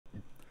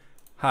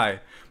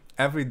Hi,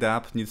 every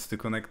dApp needs to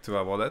connect to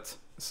a wallet,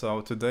 so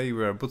today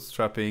we are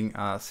bootstrapping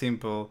a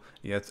simple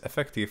yet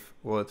effective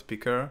wallet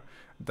picker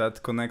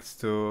that connects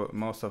to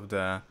most of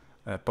the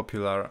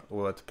popular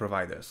wallet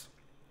providers.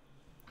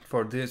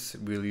 For this,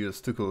 we'll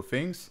use two cool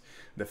things.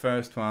 The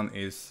first one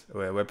is a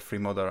Web3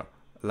 modal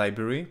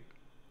library.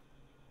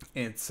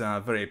 It's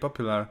very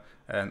popular,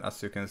 and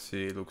as you can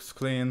see, it looks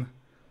clean.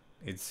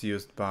 It's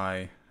used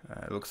by,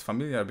 looks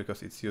familiar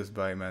because it's used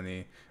by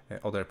many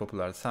other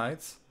popular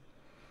sites.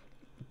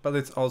 But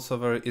it's also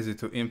very easy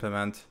to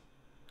implement,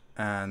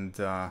 and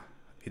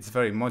it's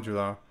very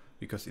modular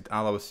because it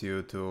allows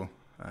you to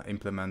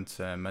implement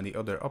many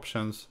other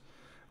options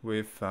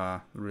with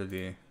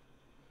really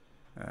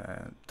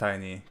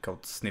tiny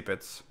code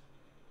snippets.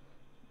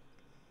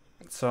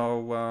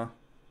 So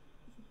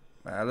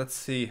let's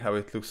see how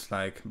it looks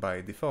like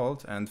by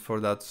default, and for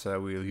that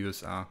we'll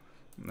use a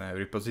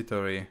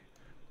repository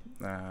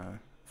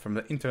from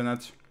the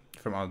internet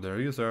from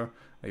other user.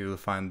 You will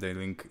find the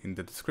link in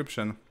the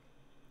description.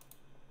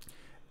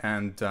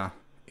 And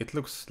it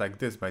looks like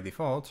this by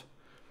default,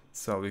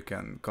 so we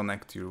can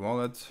connect your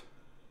wallet.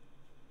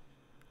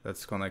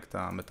 Let's connect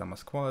a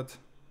MetaMask wallet.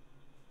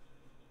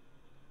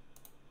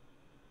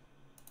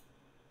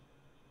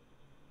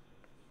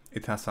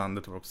 It has a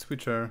network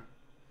switcher,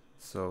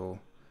 so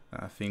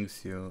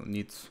things you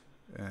need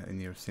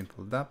in your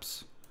simple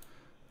dApps.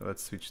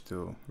 Let's switch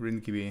to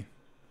RingKey.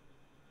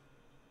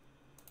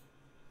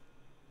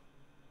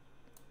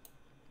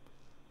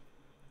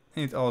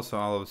 It also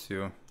allows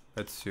you,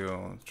 lets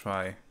you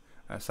try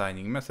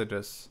signing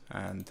messages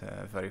and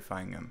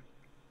verifying them.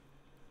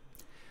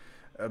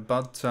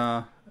 But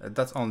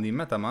that's only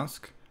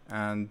MetaMask,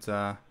 and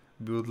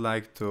we would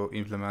like to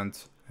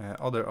implement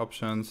other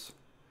options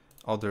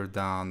other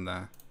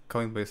than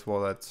Coinbase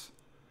Wallet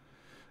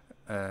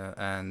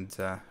and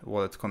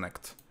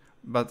BurnerConnect.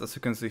 But as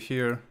you can see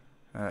here,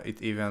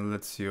 it even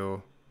lets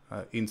you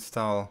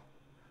install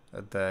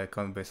the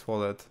Coinbase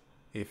Wallet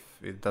if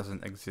it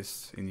doesn't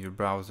exist in your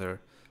browser.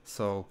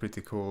 So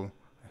pretty cool,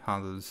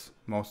 handles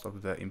most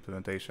of the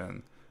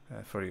implementation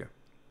for you.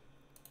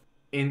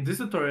 In this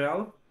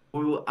tutorial,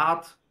 we will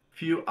add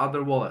few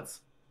other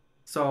wallets.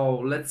 So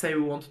let's say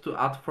we want to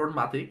add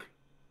Fortmatic.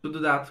 To do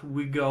that,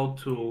 we go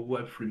to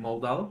Web3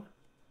 modal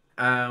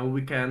and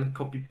we can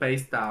copy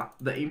paste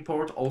the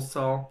import,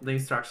 also the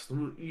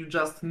instructions. You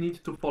just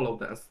need to follow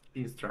the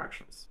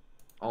instructions,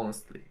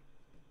 honestly.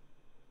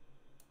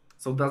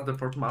 So that's the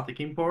Fortmatic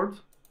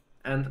import,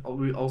 and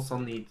we also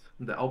need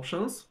the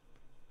options.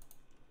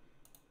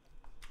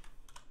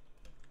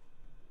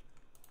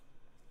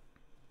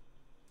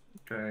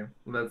 Okay,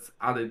 let's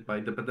add it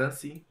by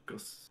dependency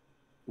because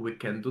we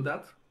can do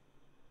that.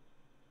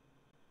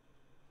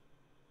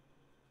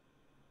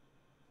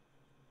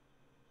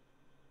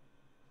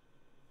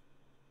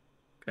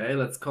 Okay,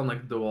 let's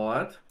connect the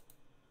wallet.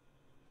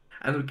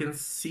 And we can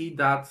see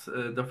that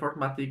the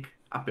Fortmatic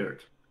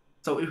appeared.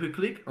 So if we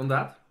click on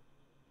that,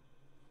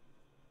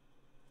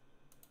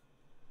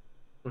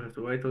 we have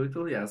to wait a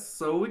little, yes.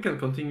 So we can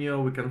continue,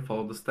 we can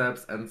follow the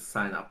steps and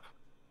sign up.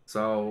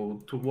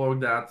 So to work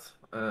that,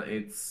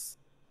 it's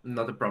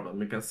not a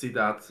problem. You can see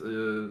that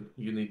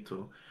you need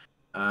to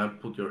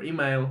put your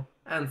email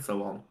and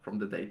so on from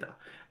the data.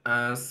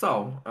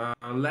 So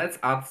let's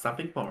add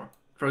something more.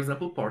 For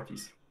example,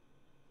 Portis.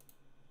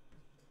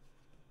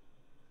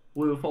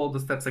 We will follow the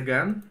steps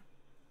again,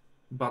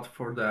 but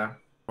for the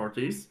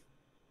Portis,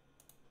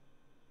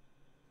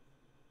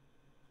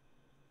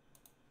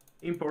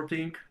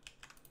 importing,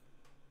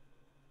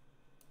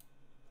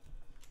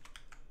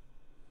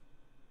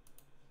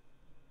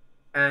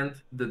 and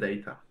the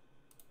data.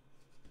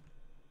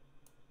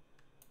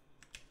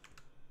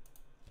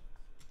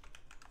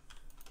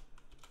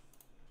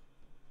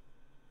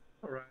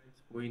 All right,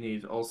 we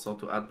need also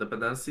to add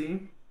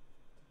dependency.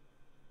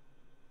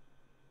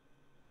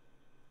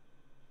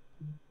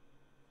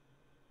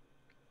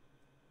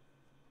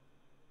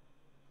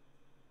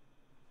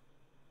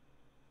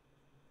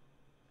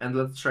 And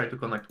let's try to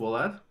connect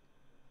wallet.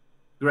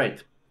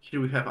 Great,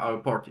 here we have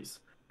our Portis.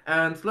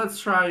 And let's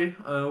try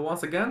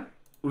once again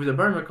with the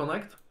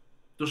BurnerConnect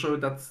to show you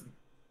that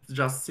it's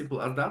just simple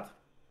as that.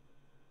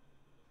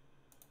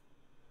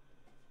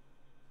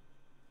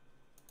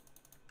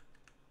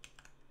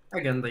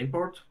 Again, the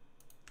import.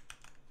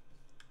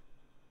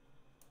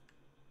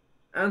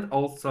 And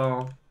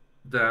also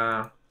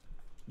the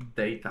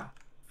data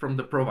from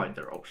the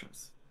provider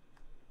options.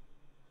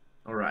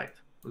 All right,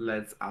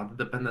 let's add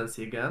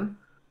dependency again.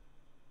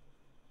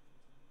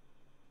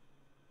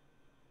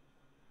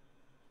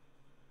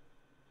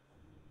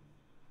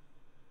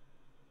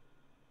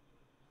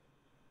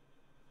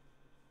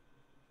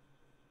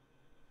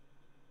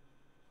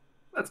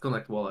 Let's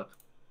connect wallet.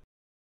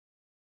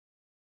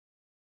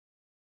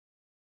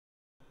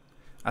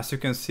 As you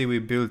can see, we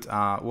built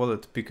a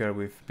wallet picker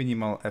with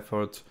minimal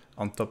effort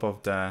on top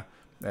of the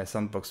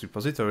sandbox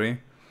repository.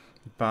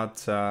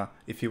 But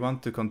if you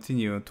want to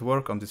continue to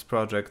work on this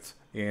project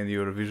in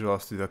your Visual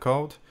Studio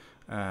Code,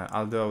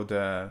 although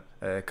the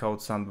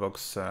code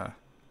sandbox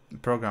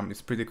program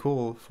is pretty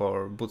cool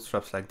for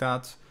bootstraps like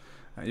that.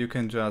 You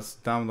can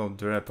just download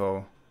the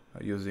repo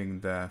using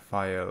the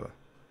file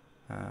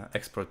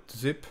export to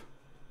zip,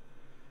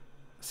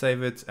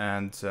 save it,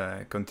 and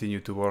continue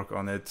to work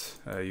on it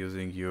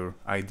using your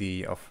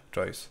IDE of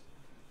choice.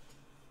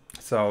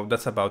 So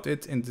that's about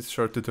it in this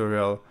short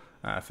tutorial.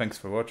 Thanks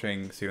for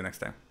watching. See you next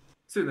time.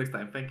 See you next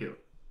time. Thank you.